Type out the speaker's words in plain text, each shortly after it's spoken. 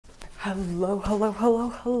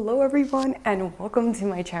Hello everyone, and welcome to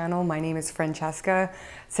my channel. My name is Francesca.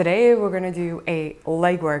 Today we're gonna do a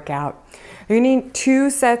leg workout. You need two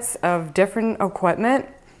sets of different equipment.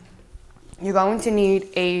 You're going to need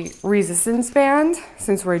a resistance band,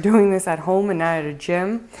 since we're doing this at home and not at a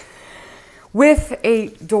gym, with a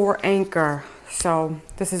door anchor. So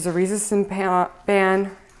this is a resistance band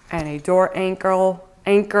and a door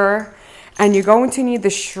anchor, and you're going to need the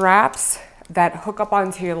straps that hook up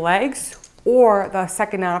onto your legs, or the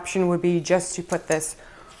second option would be just to put this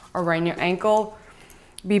around your ankle.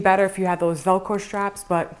 Be better if you had those Velcro straps,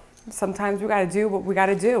 but sometimes we gotta do what we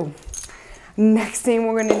gotta do. Next thing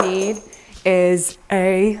we're gonna need is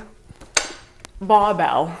a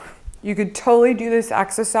barbell. You could totally do this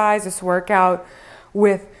exercise, this workout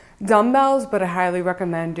with dumbbells, but I highly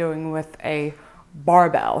recommend doing with a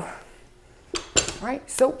barbell. All right,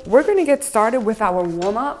 so we're gonna get started with our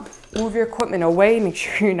warm-up. Move your equipment away, make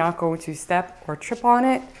sure you're not going to step or trip on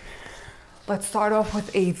it. Let's start off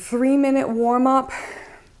with a 3-minute warm-up.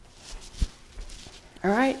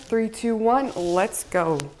 All right, 3, 2, 1, let's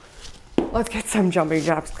go. Let's get some jumping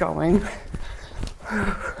jacks going.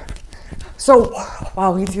 So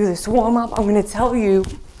while we do this warm-up, I'm gonna tell you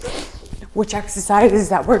which exercises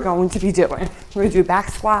that we're going to be doing. We're gonna do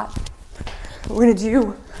back squat. We're gonna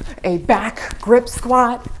do a back grip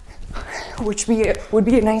squat, which would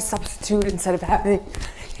be a nice substitute instead of having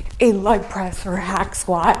a leg press or a hack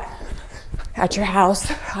squat at your house.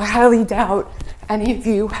 I highly doubt any of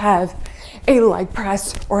you have a leg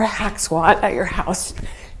press or a hack squat at your house.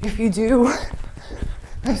 If you do,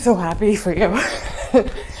 I'm so happy for you.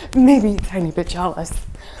 Maybe a tiny bit jealous.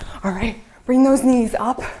 All right, bring those knees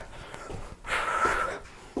up.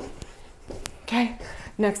 Okay.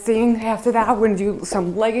 Next thing after that, we're gonna do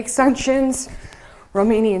some leg extensions,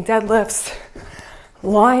 Romanian deadlifts,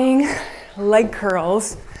 lying leg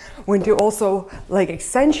curls. We're gonna do also leg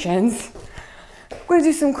extensions. We're gonna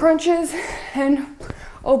do some crunches and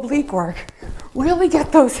oblique work. Really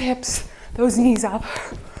get those hips, those knees up.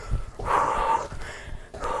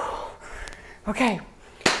 Okay,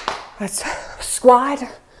 let's squat,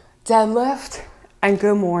 deadlift, and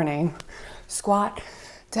good morning. Squat,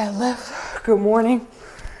 deadlift, good morning.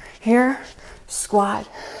 Here, squat,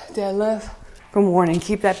 deadlift, good morning.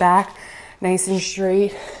 Keep that back nice and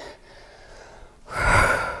straight.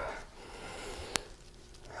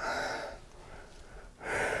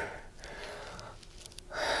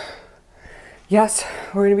 Yes,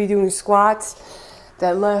 we're gonna be doing squats,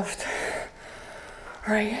 deadlift.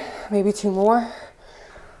 All right, maybe 2 more.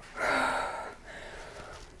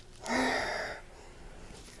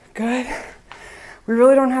 Good. We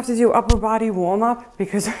really don't have to do upper body warm up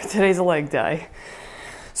because today's a leg day.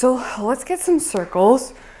 So let's get some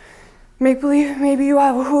circles. Maybe you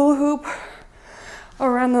have a hula hoop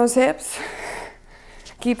around those hips.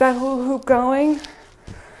 Keep that hula hoop going.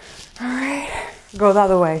 All right, go the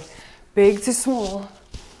other way. Big to small.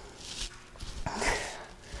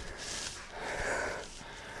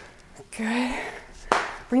 Good.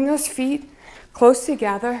 Bring those feet close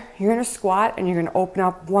together. You're gonna squat and you're gonna open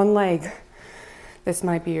up one leg. This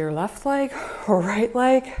might be your left leg or right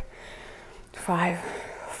leg. 5,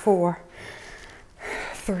 4,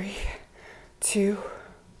 3, 2,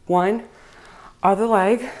 1. Other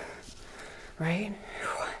leg. Right?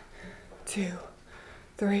 1, 2,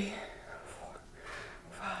 3, 4,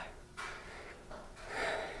 5,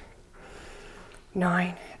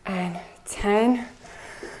 9, and 10.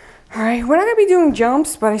 All right, we're not gonna be doing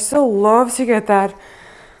jumps, but I still love to get that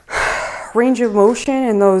range of motion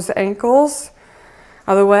in those ankles.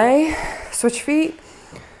 Other way, switch feet,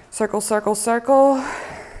 circle, circle, circle.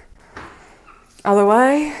 Other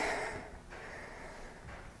way.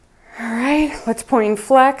 All right, let's point and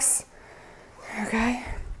flex. Okay.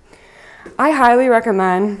 I highly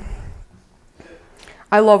recommend,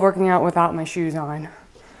 I love working out without my shoes on.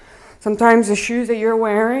 Sometimes the shoes that you're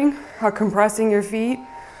wearing are compressing your feet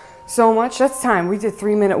so much. That's time. We did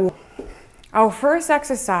 3-minute. Our first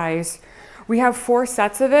exercise, we have 4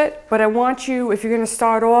 sets of it, but I want you, if you're gonna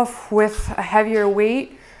start off with a heavier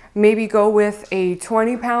weight, maybe go with a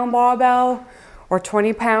 20-pound barbell or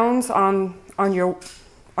 20 pounds on your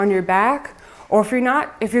back. Or if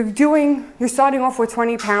you're starting off with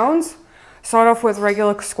 20 pounds, start off with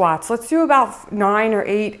regular squats. Let's do about 9 or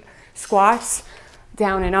 8 squats,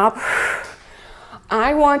 down and up.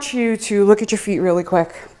 I want you to look at your feet really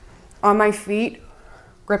quick. On my feet,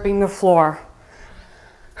 gripping the floor.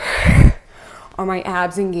 Are my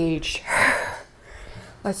abs engaged?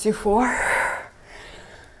 Let's do 4,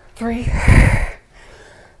 3,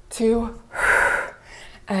 2,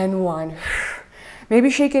 and 1. Maybe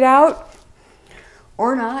shake it out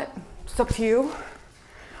or not. It's up to you.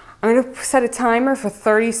 I'm gonna set a timer for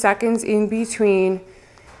 30 seconds in between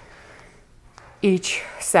each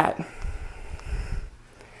set.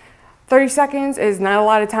 30 seconds is not a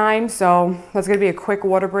lot of time, so that's gonna be a quick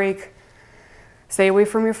water break. Stay away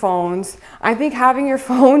from your phones. I think having your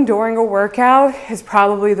phone during a workout is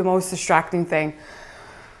probably the most distracting thing.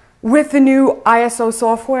 With the new ISO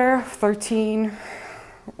software, 13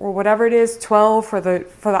 or whatever it is, 12 for the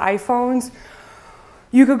iPhones,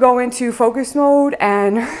 you could go into focus mode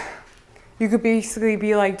and you could basically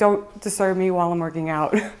be like, don't disturb me while I'm working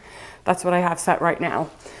out. That's what I have set right now.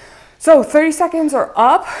 So 30 seconds are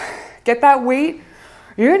up. Get that weight.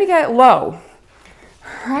 You're gonna get low,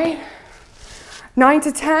 right? 9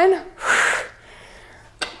 to 10.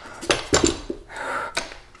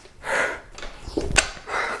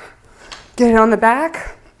 Get it on the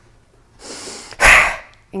back.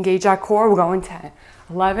 Engage that core. We're going 10,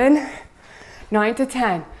 11, 9 to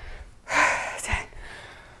 10. 10.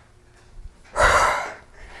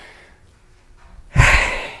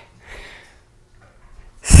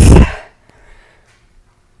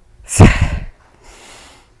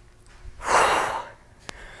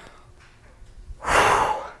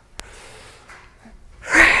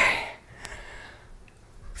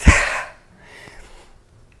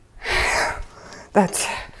 That's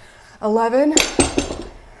 11.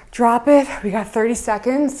 Drop it. We got 30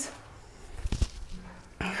 seconds.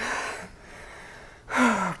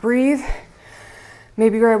 Breathe.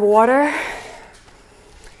 Maybe grab water.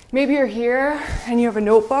 Maybe you're here and you have a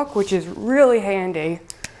notebook, which is really handy.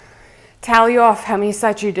 Tally off how many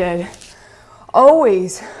sets you did.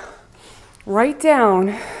 Always write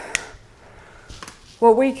down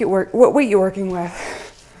what weight you're working with.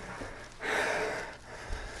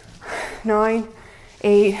 9,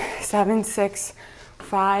 8, 7, 6,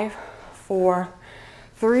 5, 4,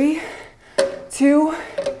 3, 2,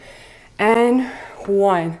 and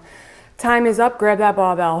 1. Time is up. Grab that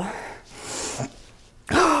barbell.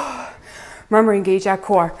 Remember, engage that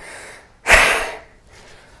core.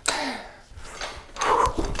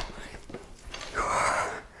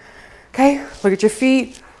 Okay, look at your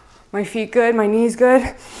feet. My feet good, my knees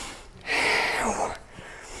good.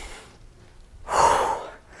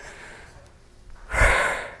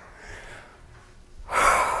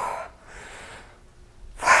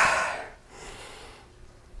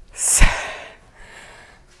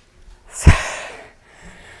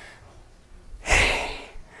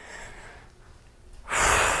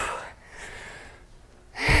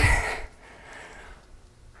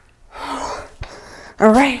 All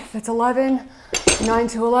right, that's 11, 9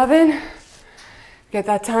 to 11. Get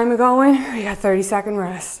that timer going. We got 30-second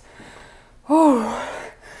rest. Whew.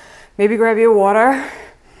 Maybe grab your water.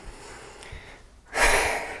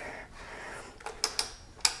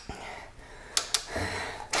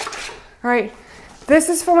 All right, this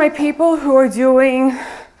is for my people who are doing,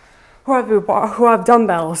 who have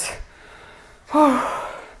dumbbells. Whew.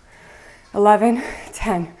 11,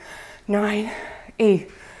 10, 9,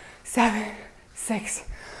 8, 7, 6,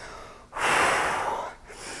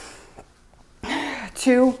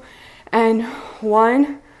 2, and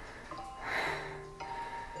 1.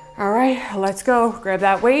 All right, let's go. Grab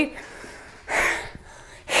that weight.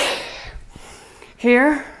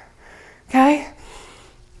 Here, okay?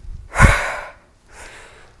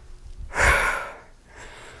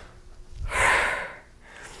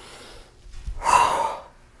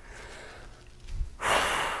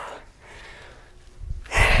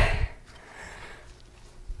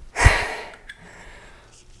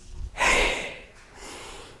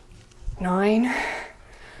 Nine.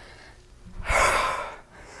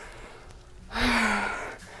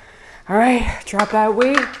 All right, drop that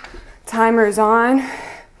weight. Timer's on.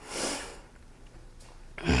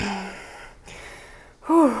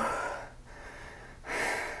 Whew.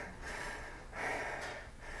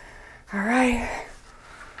 All right.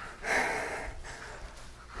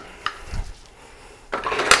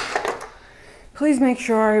 Please make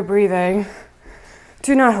sure you're breathing.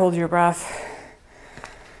 Do not hold your breath.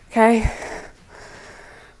 Okay.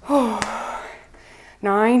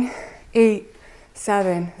 9, 8,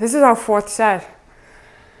 7. This is our fourth set.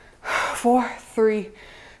 4, 3,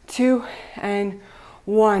 2, and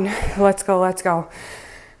 1. Let's go, let's go.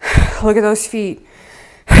 Look at those feet.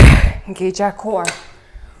 Engage that core.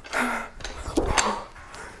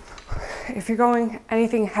 If you're going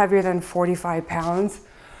anything heavier than 45 pounds,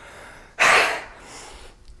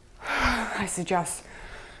 I suggest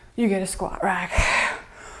you get a squat rack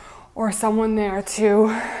or someone there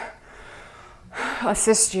to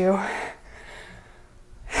assist you.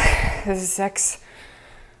 This is 6,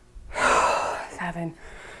 7,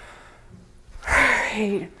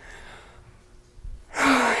 8,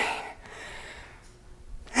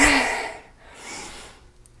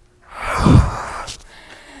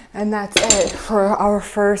 And that's it for our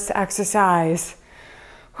first exercise.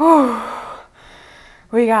 Whew.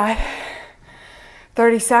 We got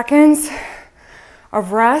 30 seconds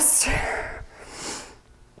of rest.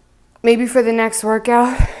 Maybe for the next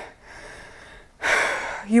workout,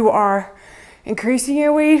 you are increasing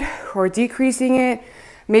your weight or decreasing it.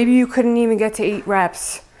 Maybe you couldn't even get to 8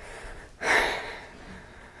 reps. The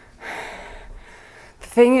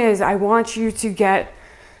thing is, I want you to get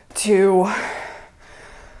to,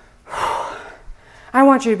 I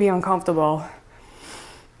want you to be uncomfortable.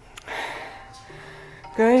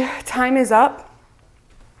 Good, time is up.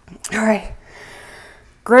 All right,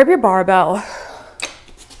 grab your barbell,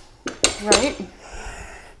 right?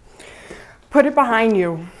 Put it behind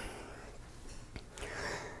you.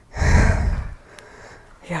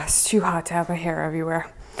 Yes, too hot to have my hair everywhere.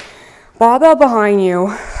 Barbell behind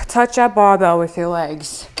you. Touch that barbell with your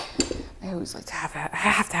legs. I always like to have it. I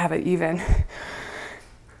have to have it even.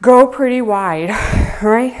 Go pretty wide,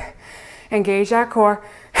 right? Engage that core,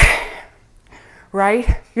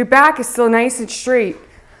 right? Your back is still nice and straight.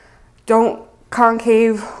 Don't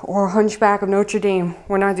concave or hunchback of Notre Dame.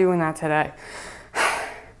 We're not doing that today.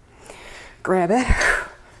 Grab it.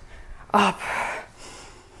 Up.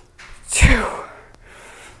 2,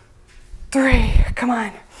 3. Come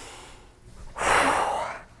on.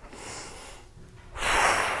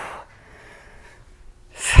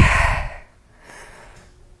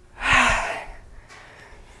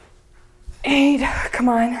 8. Come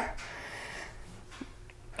on.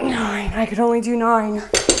 9. I could only do 9.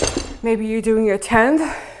 Maybe you're doing your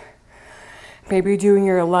 10th. Maybe you're doing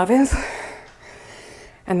your 11th.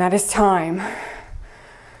 And that is time.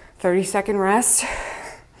 30-second rest.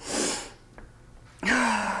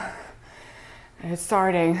 And it's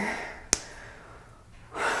starting.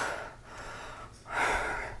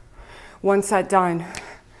 1 set done.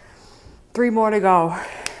 3 more to go.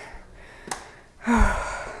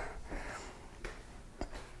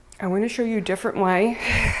 I'm going to show you a different way.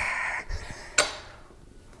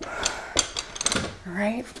 All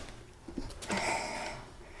right.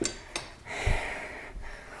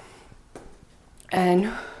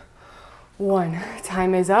 And 1.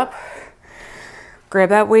 Time is up. Grab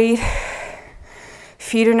that weight.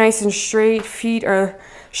 Feet are nice and straight. Feet are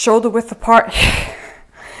shoulder width apart.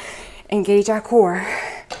 Engage that core.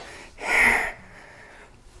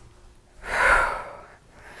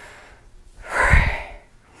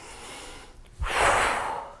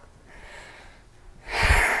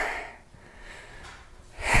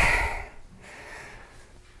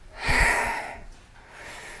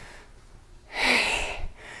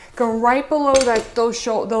 Go right below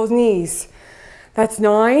those knees. That's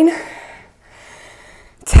 9,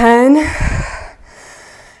 10,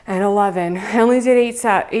 and 11. I only did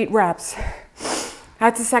 8 reps.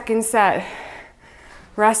 That's the second set.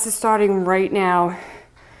 Rest is starting right now.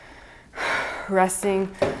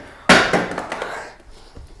 Resting.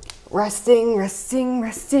 Resting, resting,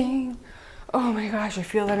 resting. Oh my gosh, I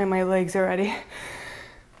feel that in my legs already.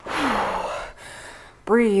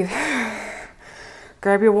 Breathe.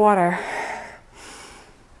 Grab your water.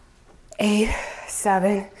 8,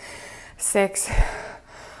 7, 6,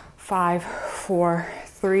 5, 4,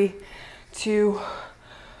 3, 2,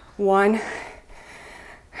 1.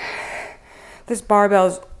 This barbell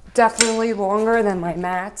is definitely longer than my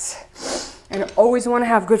mats. And I always want to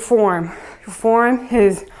have good form. Your form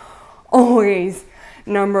is always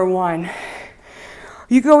number 1.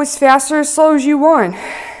 You go as fast or as slow as you want.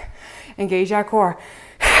 Engage that core.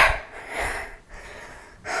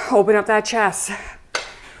 Open up that chest.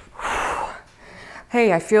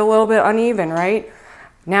 Hey, I feel a little bit uneven, right?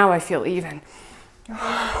 Now I feel even.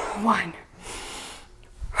 1,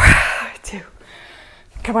 2.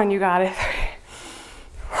 Come on, you got it.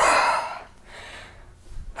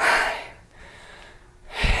 5,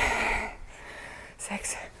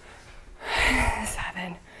 6,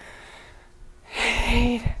 7,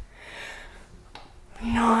 8,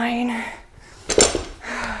 9.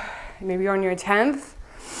 Maybe you're on your 10th.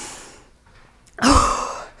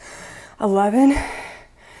 11.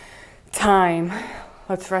 Time.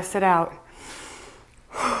 Let's rest it out.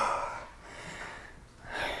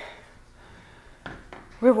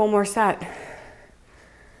 We have 1 more set.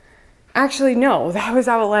 Actually, no, that was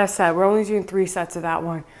our last set. We're only doing 3 sets of that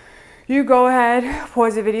one. You go ahead,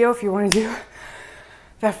 pause the video if you want to do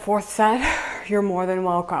that 4th set. You're more than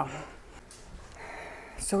welcome.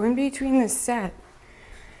 So in between this set,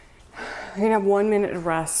 you're gonna have 1 minute of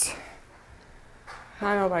rest. I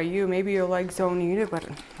don't know about you, maybe your legs don't need it, but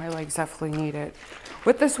my legs definitely need it.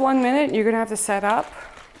 With this 1 minute, you're gonna have to set up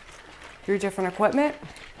your different equipment.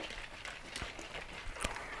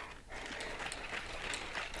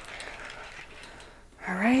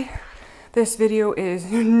 This video is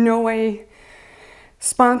no way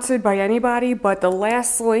sponsored by anybody, but the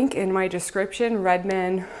last link in my description,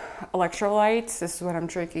 Redmond electrolytes, this is what I'm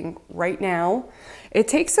drinking right now. It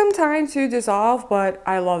takes some time to dissolve, but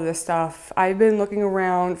I love this stuff. I've been looking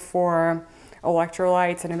around for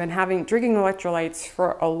electrolytes and I've been drinking electrolytes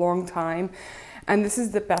for a long time, and this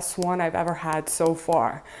is the best one I've ever had so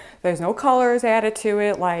far. There's no colors added to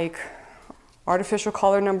it, like artificial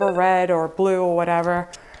color number red or blue or whatever.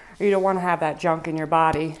 You don't want to have that junk in your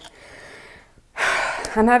body.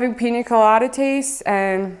 I'm having pina colada taste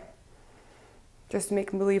and just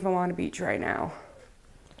making believe I'm on a beach right now.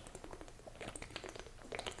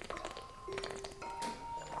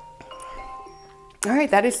 All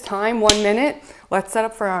right, that is time, 1 minute. Let's set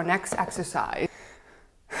up for our next exercise.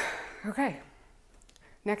 Okay,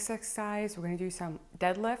 next exercise, we're gonna do some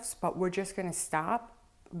deadlifts, but we're just gonna stop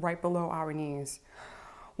right below our knees.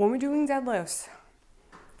 When we're doing deadlifts,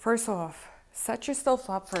 first off, set yourself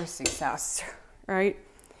up for success. Right?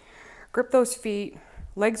 Grip those feet,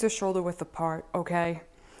 legs are shoulder width apart, okay?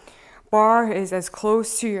 Bar is as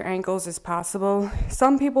close to your ankles as possible.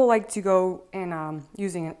 Some people like to go in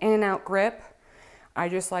using an in and out grip. I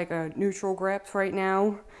just like a neutral grip right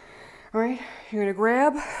now. All right, you're gonna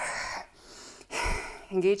grab,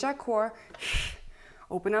 engage that core,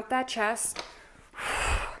 open up that chest.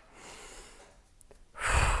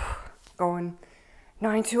 Going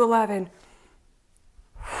 9 to 11.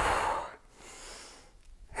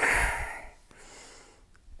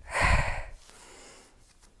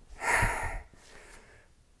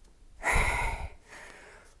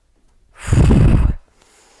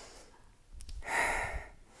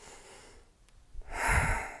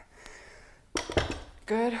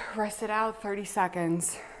 Good, rest it out, 30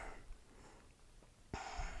 seconds.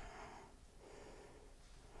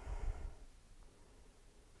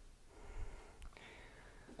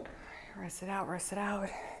 Rest it out, rest it out.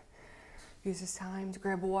 Use this time to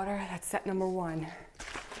grab water. That's set number 1.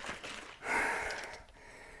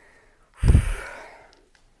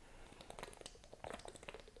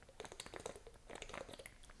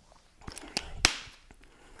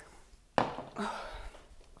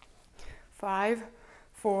 Five,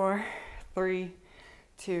 4, 3,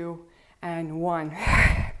 2, and 1.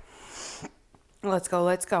 Let's go,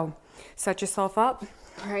 let's go. Set yourself up,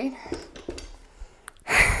 all right?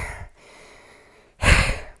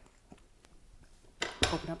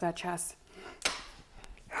 Open up that chest.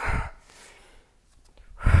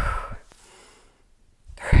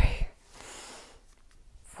 3,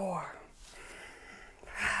 4,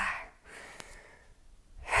 5.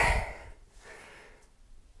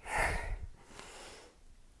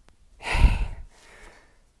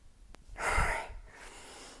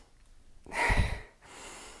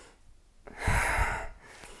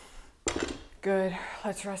 Good,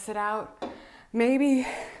 let's rest it out. Maybe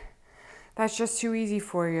that's just too easy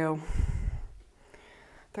for you.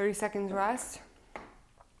 30 seconds rest.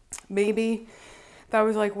 Maybe that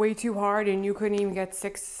was like way too hard and you couldn't even get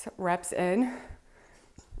 6 reps in.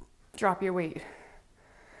 Drop your weight.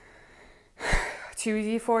 Too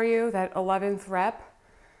easy for you, that 11th rep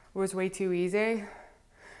was way too easy.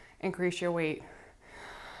 Increase your weight.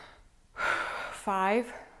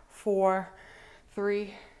 5, 4,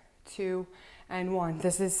 3, 2, and 1.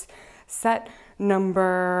 This is set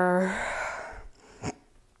number,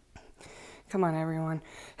 come on everyone.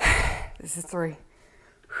 This is 3.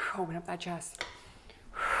 Open up that chest.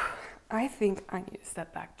 I think I need to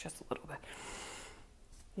step back just a little bit.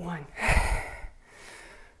 1,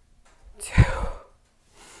 2,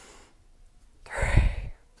 3,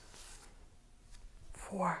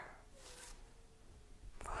 4,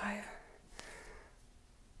 5,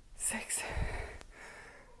 6,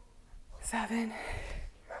 7,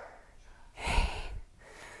 8,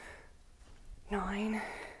 9,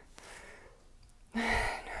 10.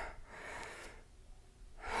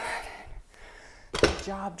 Good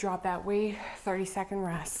job, drop that weight, 30-second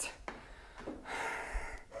rest.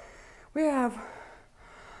 We have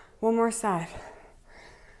one more set.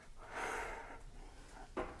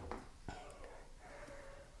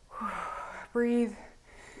 Breathe,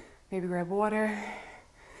 maybe grab water.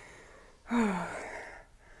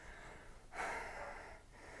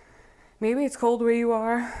 Maybe it's cold where you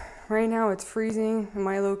are. Right now it's freezing in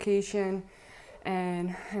my location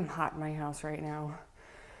and I'm hot in my house right now.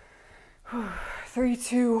 3,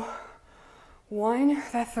 2, 1.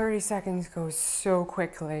 That 30 seconds goes so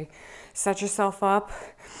quickly. Set yourself up.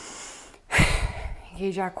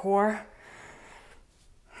 Engage that core.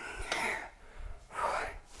 1,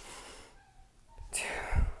 2.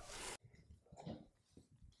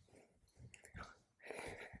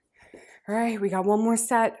 All right, we got one more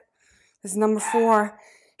set. This is number 4.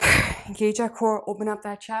 Engage that core, open up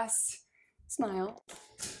that chest, smile.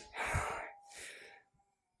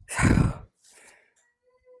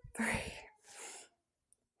 3,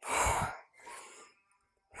 4,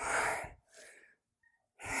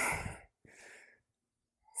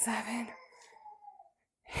 7,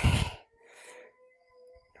 8,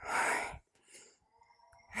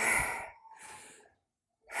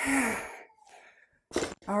 9.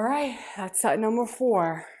 All right, that's set number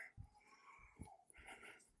 4.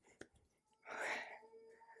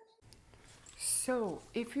 So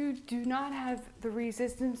if you do not have the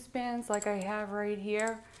resistance bands like I have right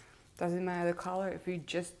here, doesn't matter the color, if you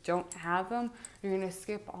just don't have them, you're gonna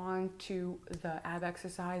skip on to the ab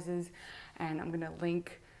exercises, and I'm gonna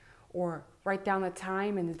link or write down the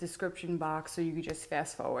time in the description box so you can just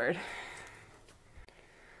fast forward.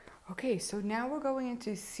 Okay, so now we're going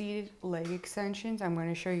into seated leg extensions. I'm going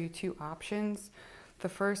to show you 2 options. The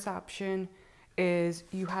first option is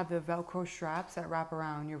you have the Velcro straps that wrap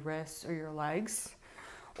around your wrists or your legs,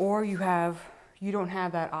 or you don't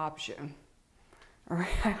have that option. All right,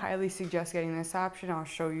 I highly suggest getting this option. I'll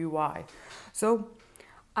show you why. So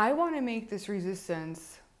I want to make this resistant.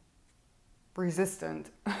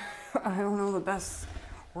 I don't know the best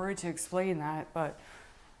word to explain that, but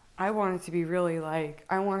I want it to be really like,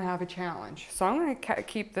 I want to have a challenge. So I'm going to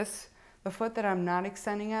keep the foot that I'm not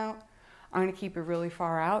extending out, I'm going to keep it really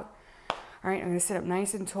far out. All right, I'm going to sit up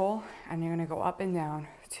nice and tall, and you're going to go up and down.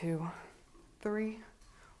 2, 3,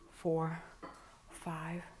 4,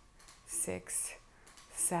 5, 6,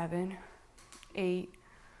 7, 8,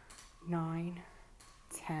 9,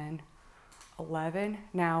 10, 11.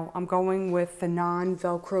 Now I'm going with the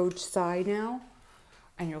non-Velcroed side now,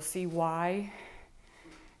 and you'll see why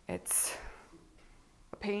it's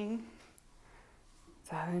a pain.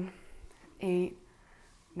 7, 8,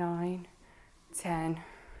 9, 10,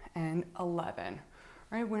 and 11.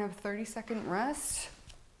 All right, we're gonna have a 30-second rest.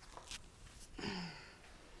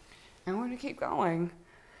 And we're gonna keep going.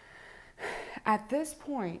 At this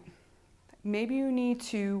point, maybe you need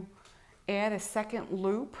to add a second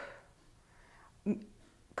loop,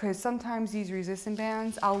 because sometimes these resistant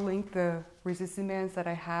bands, I'll link the resistant bands that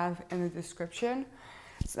I have in the description.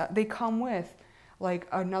 So they come with like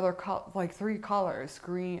like 3 colors,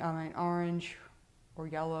 green, orange, or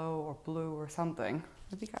yellow, or blue, or something.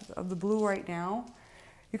 I think I have the blue right now.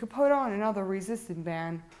 You could put on another resistant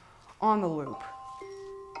band on the loop.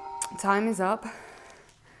 Time is up.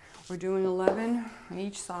 We're doing 11 on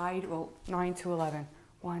each side. Well, 9 to 11.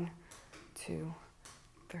 1, 2,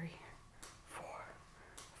 3, 4,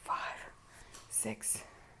 5, 6,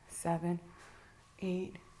 7,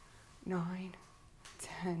 8, 9,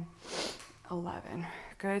 10, 11.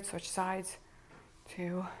 Good. Switch sides.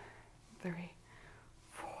 2, 3,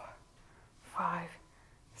 4, 5,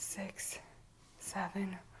 6,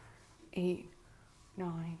 7, 8,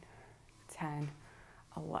 9, 10,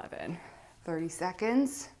 11. 30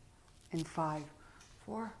 seconds. In 5,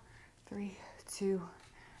 4, 3, 2.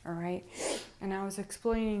 All right. And I was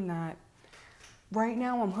explaining that right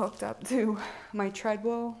now I'm hooked up to my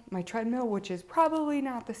treadmill, which is probably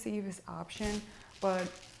not the safest option, but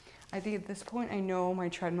I think at this point I know my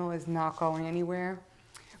treadmill is not going anywhere.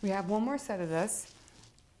 We have one more set of this.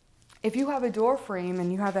 If you have a door frame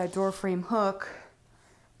and you have that door frame hook,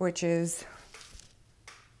 which is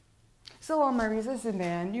still on my resistant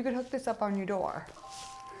band, you could hook this up on your door.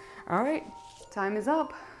 All right, time is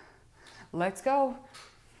up. Let's go.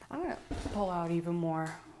 I'm gonna pull out even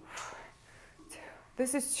more.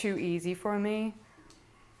 This is too easy for me.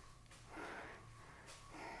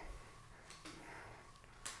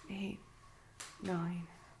 8, 9,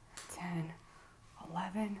 10,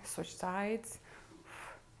 11. Switch sides.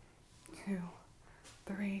 2,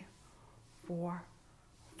 3, 4,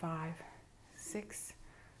 5, 6,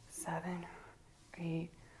 7, 8,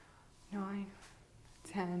 9,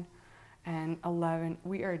 10, and 11.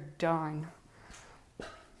 We are done.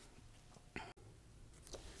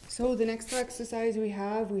 So the next exercise we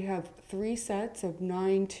have 3 sets of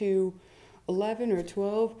 9 to 11 or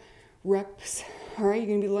 12 reps. All right, you're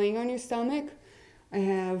gonna be laying on your stomach. I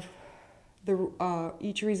have the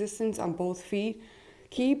each resistance on both feet.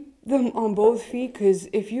 Keep them on both feet, because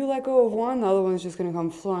if you let go of one, the other one's just gonna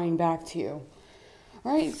come flying back to you.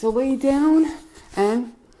 All right, so lay down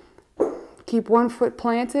and keep one foot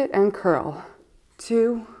planted and curl.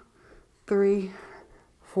 2, 3,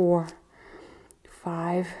 4,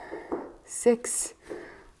 5, 6,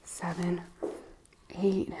 7,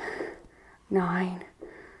 8, 9,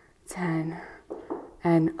 10,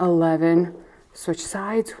 and 11. Switch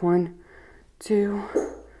sides. 1, 2,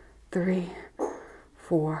 3,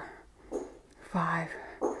 4, 5,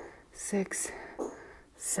 6,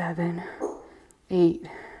 7, 8,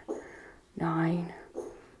 9,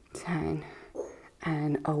 10,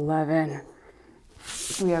 and 11.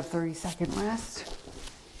 We have 30-second rest.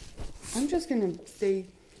 I'm just gonna stay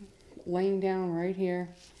laying down right here.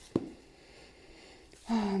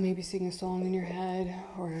 Maybe sing a song in your head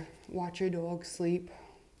or watch your dog sleep.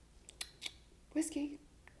 Whiskey.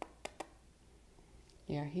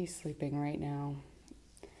 Yeah, he's sleeping right now.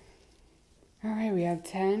 All right, we have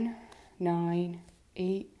 10, 9,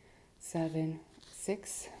 8, 7,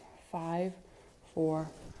 6, 5,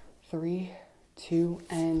 4, 3, 2,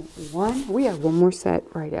 and 1. We have one more set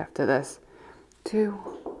right after this. 2,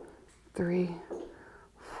 3,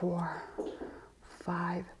 4,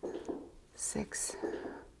 5, 6,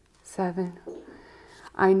 7.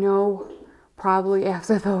 I know probably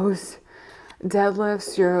after those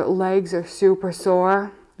deadlifts, your legs are super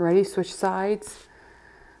sore. Ready? Switch sides.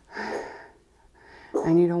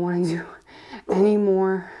 And you don't want to do any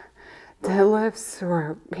more deadlifts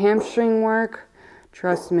or hamstring work.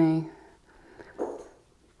 Trust me.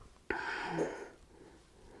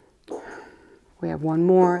 We have one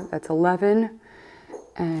more. That's 11.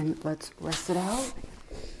 And let's rest it out.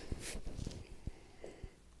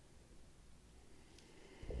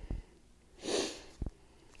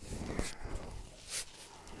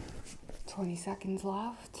 "20 seconds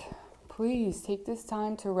left. Please take this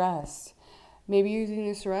time to rest. Maybe using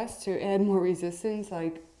this rest to add more resistance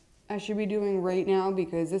like I should be doing right now,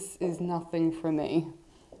 because this is nothing for me."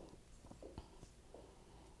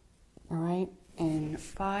 All right, in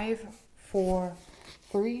 5, 4,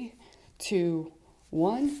 3, 2,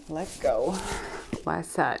 1, let's go.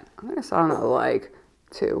 Last set. I'm gonna start on the leg.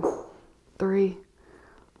 2, 3,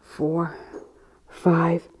 4,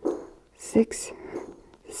 5, 6,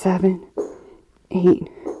 7, 8,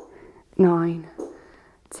 9,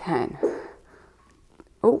 10.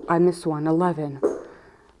 Oh, I missed one. 11,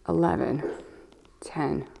 11,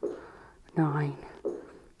 10, 9,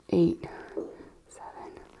 8,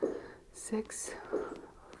 7, 6,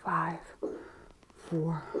 5,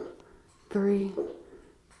 4, 3,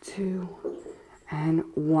 2, and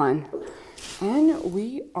 1. And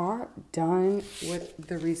we are done with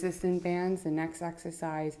the resistant bands. The next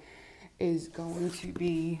exercise is going to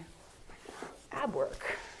be ab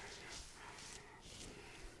work.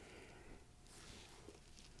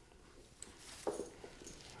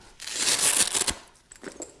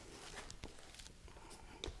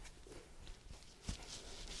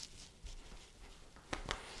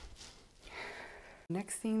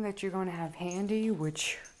 Next thing that you're going to have handy,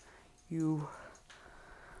 which you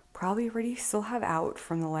probably already still have out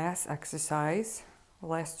from the last exercise, the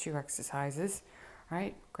last 2 exercises,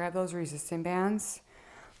 right? Grab those resistant bands,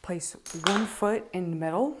 place one foot in the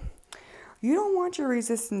middle. You don't want your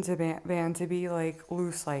resistance band to be like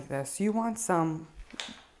loose like this. You want some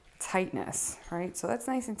tightness, right? So that's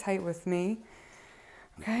nice and tight with me,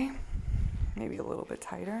 okay? Maybe a little bit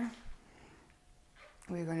tighter.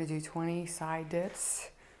 We're going to do 20 side dips.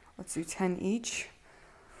 Let's do 10 each.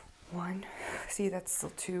 1. See, that's still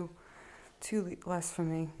too less for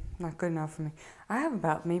me. Not good enough for me. I have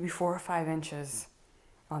about maybe 4 or 5 inches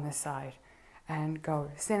on this side. And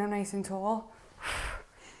go. Stand up nice and tall.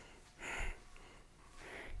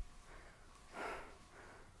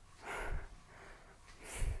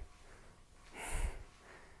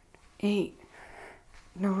 8,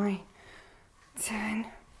 9,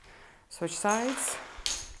 10. Switch sides.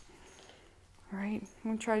 All right,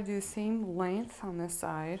 I'm gonna try to do the same length on this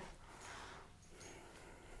side.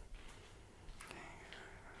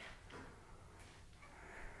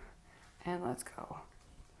 And let's go.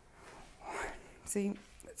 1. See,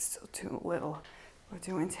 it's still too little. We're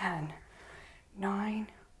doing 10, 9,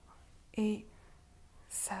 8,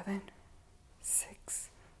 7, 6,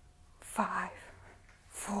 5,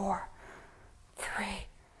 4, 3,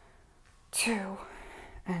 2,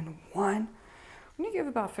 and 1. I'm gonna give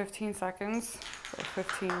about 15 seconds. So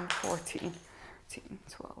 15, 14, 13,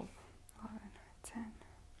 12, 11, 10,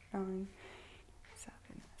 9,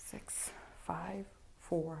 7, 6, 5,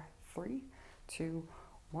 4, 3, 2,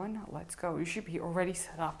 1. Let's go. You should be already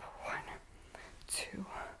set up. 1, 2,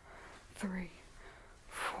 3,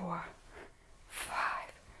 4,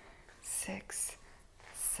 5, 6,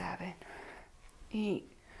 7,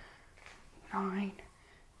 8, 9,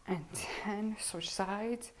 and 10. Switch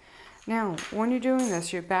sides. Now, when you're doing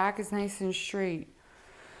this, your back is nice and straight.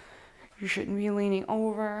 You shouldn't be leaning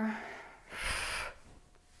over.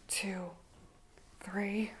 2,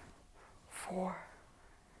 3, 4,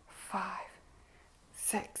 5,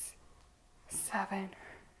 6, 7,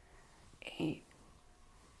 8,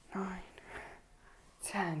 9,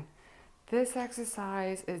 10. this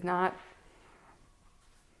exercise is not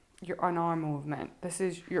your arm movement. This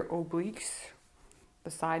is your obliques, the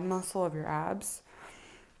side muscle of your abs,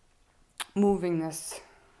 moving this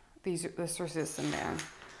resistance band.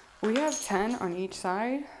 We have 10 on each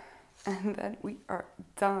side, and then we are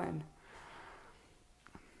done.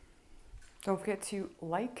 Don't forget to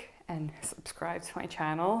like and subscribe to my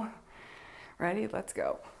channel. Ready? Let's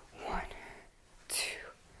go. 1, 2,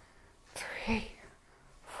 3,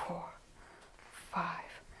 4, 5,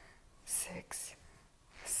 6,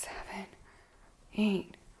 7,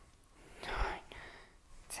 8, 9,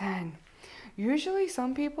 10. Usually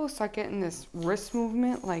some people start getting this wrist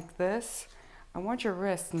movement like this. I want your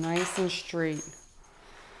wrists nice and straight.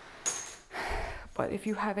 But if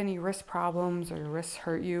you have any wrist problems or your wrists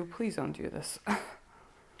hurt you, please don't do this.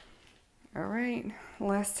 All right,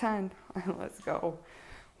 last 10. Let's go.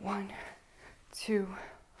 1, 2,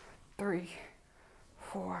 3,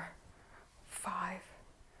 4, 5.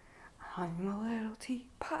 I'm a little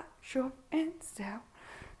teapot, short and stout.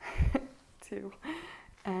 2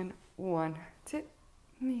 and 1. Tip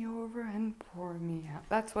me over and pour me out.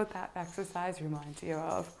 That's what that exercise reminds you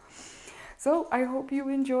of. So I hope you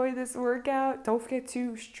enjoy this workout. Don't forget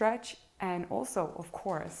to stretch, and also, of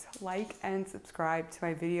course, like and subscribe to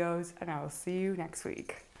my videos, and I will see you next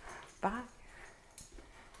week. Bye.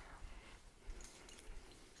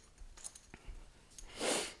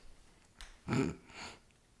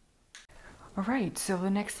 All right, so the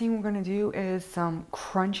next thing we're gonna do is some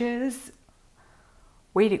crunches,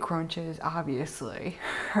 weighted crunches, obviously.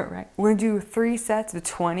 All right, we're gonna do 3 sets of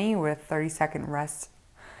 20 with 30-second rest,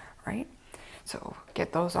 right? So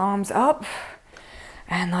get those arms up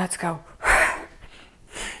and let's go.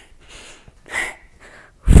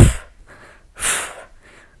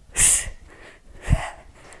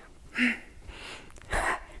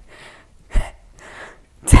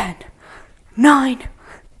 10, 9,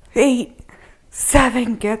 8,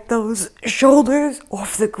 7. Get those shoulders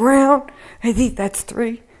off the ground. I think that's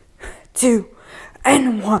 3, 2,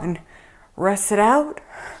 and 1. Rest it out.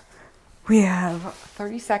 We have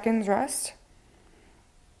 30 seconds rest.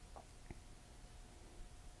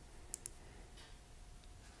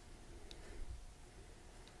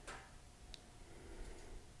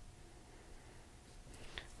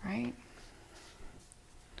 Right?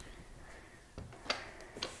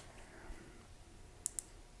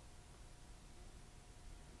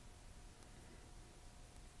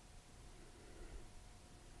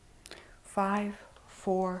 Five,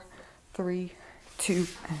 4, 3, 2,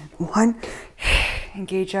 and 1.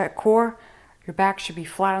 Engage that core. Your back should be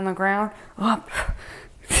flat on the ground. Up.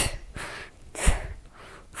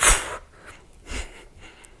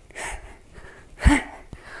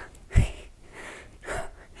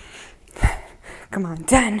 Come on.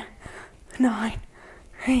 10, 9,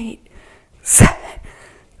 8, 7,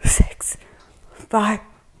 6, 5,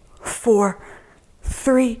 4,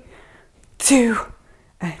 3, 2,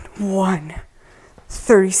 and 1.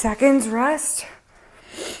 30 seconds rest.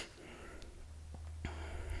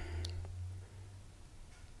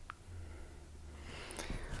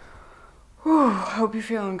 Whew, hope you're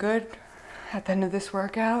feeling good at the end of this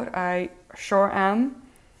workout. I sure am.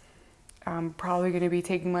 I'm probably going to be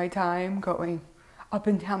taking my time going up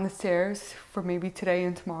and down the stairs for maybe today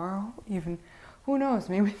and tomorrow. Even, who knows,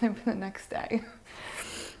 maybe for the next day.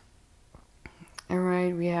 All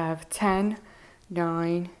right, we have 10,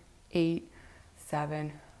 9, 8,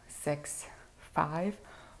 7, 6, 5,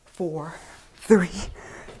 4, 3,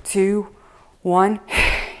 2, 1.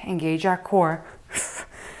 Engage our core.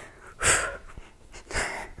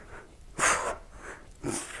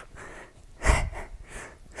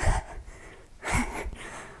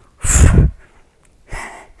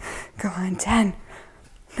 Come on, 10,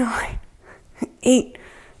 9, 8,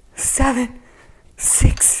 7,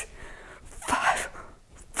 6, 5,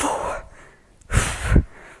 4,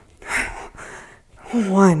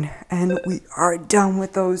 1. And we are done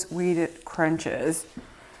with those weighted crunches.